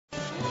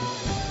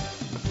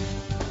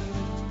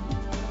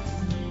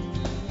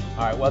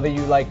All right, whether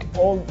you like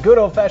good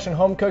old-fashioned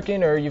home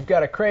cooking or you've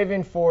got a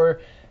craving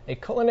for a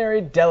culinary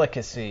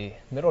delicacy,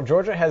 Middle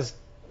Georgia has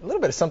a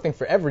little bit of something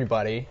for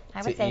everybody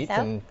to eat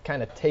and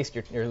kind of taste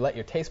or let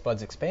your taste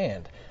buds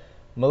expand.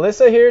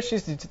 Melissa here,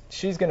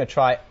 she's going to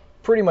try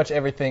pretty much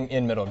everything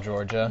in Middle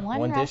Georgia.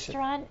 One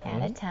restaurant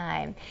at a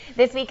time.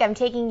 This week I'm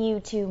taking you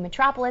to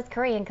Metropolis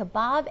Korean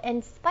Kabob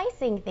and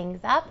spicing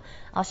things up.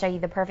 I'll show you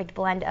the perfect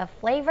blend of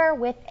flavor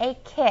with a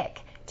kick.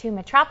 To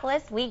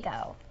Metropolis we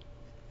go.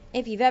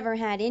 If you've ever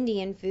had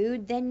Indian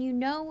food, then you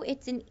know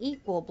it's an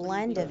equal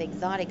blend of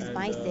exotic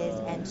spices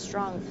and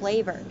strong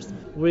flavors.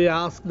 We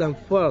ask them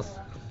first,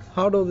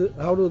 how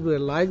do they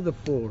like the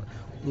food?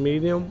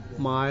 Medium,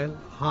 mild,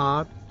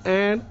 hot,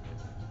 and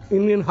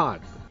Indian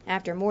hot.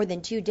 After more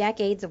than 2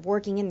 decades of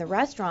working in the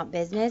restaurant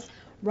business,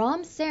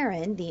 Ram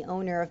Saran, the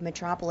owner of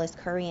Metropolis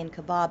Korean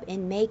Kabob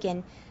in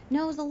Macon,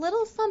 knows a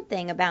little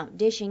something about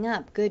dishing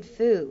up good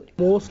food.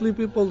 Mostly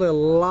people, they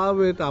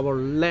love it, our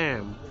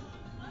lamb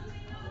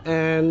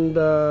and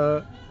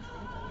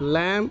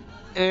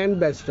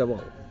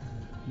vegetable.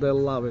 They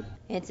love it.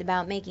 It's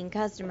about making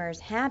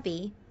customers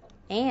happy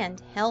and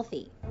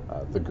healthy.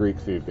 The Greek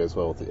food goes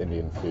well with the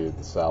Indian food.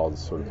 The salad is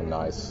sort of a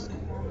nice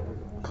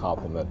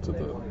complement to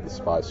the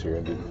spicier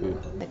Indian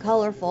food. The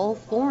colorful,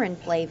 foreign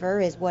flavor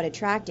is what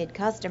attracted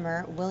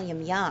customer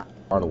William Yap. There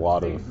aren't a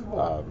lot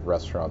of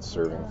restaurants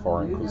serving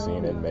foreign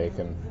cuisine in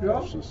Macon,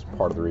 which is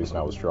part of the reason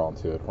I was drawn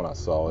to it when I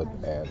saw it,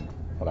 and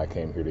when I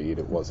came here to eat,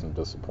 it wasn't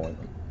a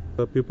disappointment.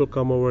 The people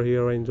come over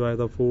here, enjoy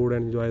the food,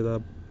 and enjoy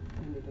the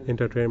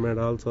entertainment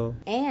also.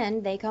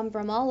 And they come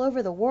from all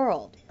over the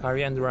world.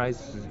 Curry and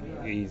rice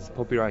is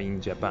popular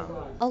in Japan.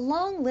 A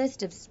long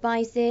list of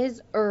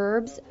spices,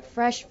 herbs,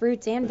 fresh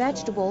fruits, and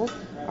vegetables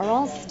are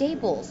all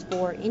staples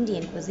for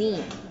Indian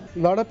cuisine. A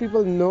lot of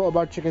people know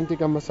about chicken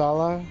tikka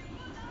masala,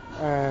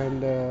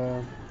 and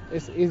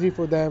it's easy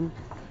for them.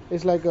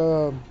 It's like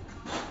a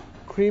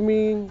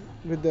creamy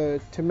with the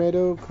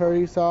tomato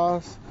curry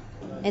sauce.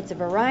 It's a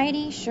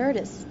variety sure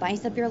to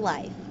spice up your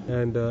life.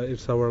 And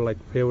it's our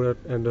favorite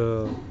and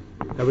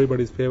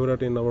everybody's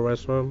favorite in our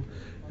restaurant,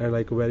 and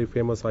a very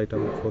famous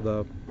item for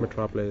the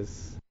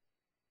Metropolis.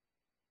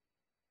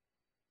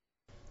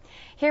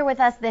 Here with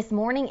us this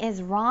morning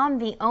is Ram,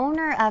 the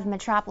owner of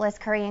Metropolis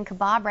Korean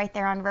Kabob right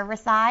there on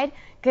Riverside.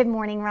 Good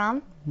morning,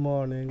 Ram.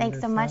 Morning. Thanks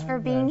so much for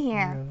being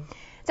here.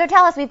 So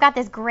tell us, we've got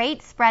this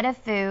great spread of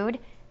food.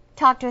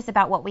 Talk to us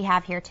about what we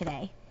have here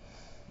today.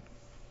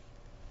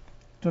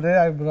 Today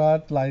I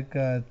brought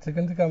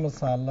chicken tikka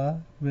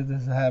masala with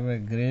have a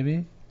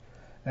gravy,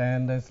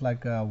 and it's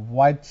like a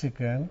white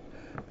chicken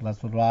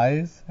plus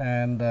rice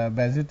and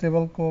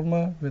vegetable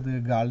korma with the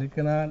garlic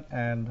naan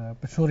and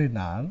pachuri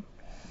naan.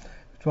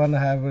 Which one I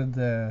have with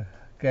the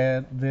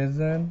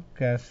raisin,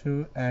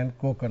 cashew, and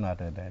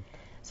coconut in it.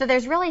 So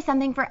there's really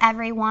something for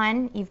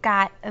everyone. You've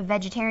got a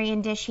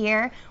vegetarian dish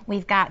here.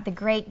 We've got the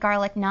great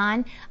garlic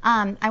naan.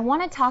 I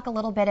want to talk a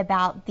little bit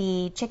about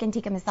the chicken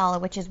tikka masala,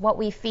 which is what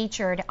we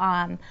featured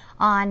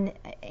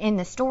in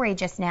the story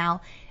just now.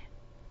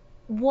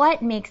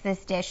 What makes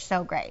this dish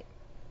so great?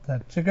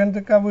 The chicken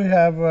tikka we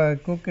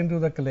have cooked into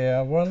the clay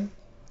oven.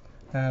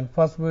 And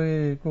first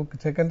we cook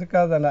chicken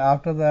tikka, then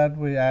after that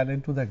we add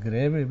into the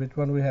gravy, which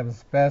one we have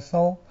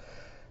special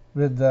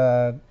with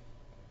the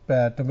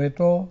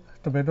tomato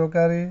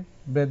curry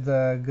with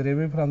the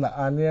gravy from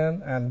the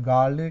onion and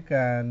garlic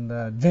and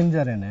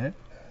ginger in it.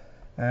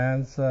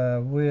 And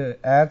so we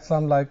add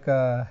some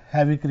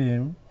heavy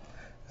cream.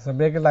 So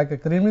make it like a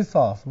creamy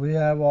sauce. We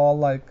have all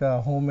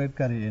homemade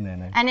curry in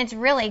it. And it's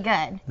really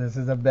good. This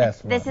is the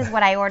best one. This is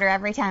what I order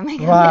every time I come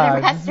to the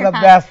restaurant. This is the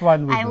best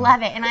one. I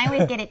love it. And I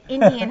always get it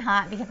Indian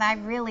hot because I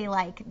really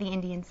like the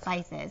Indian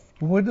spices.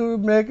 We do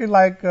make it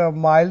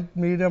mild,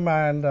 medium,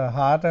 and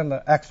hot, and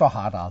extra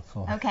hot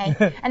also.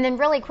 Okay. And then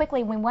really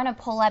quickly, we want to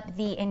pull up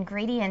the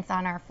ingredients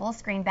on our full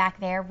screen back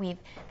there.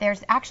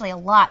 There's actually a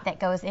lot that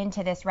goes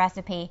into this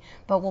recipe,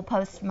 but we'll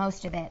post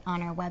most of it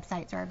on our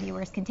website so our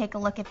viewers can take a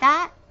look at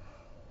that.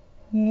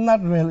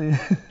 Not really.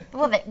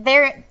 Well, there's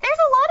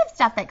a lot of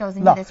stuff that goes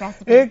into this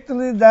recipe.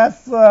 Actually,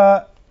 that's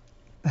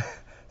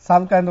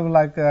some kind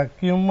of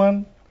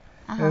cumin.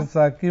 It's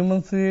a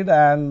cumin seed,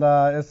 and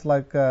it's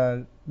like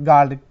a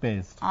garlic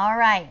paste. All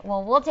right.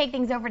 Well, we'll take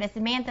things over to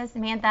Samantha.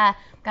 Samantha,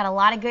 got a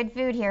lot of good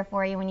food here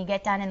for you when you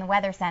get done in the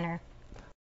Weather Center.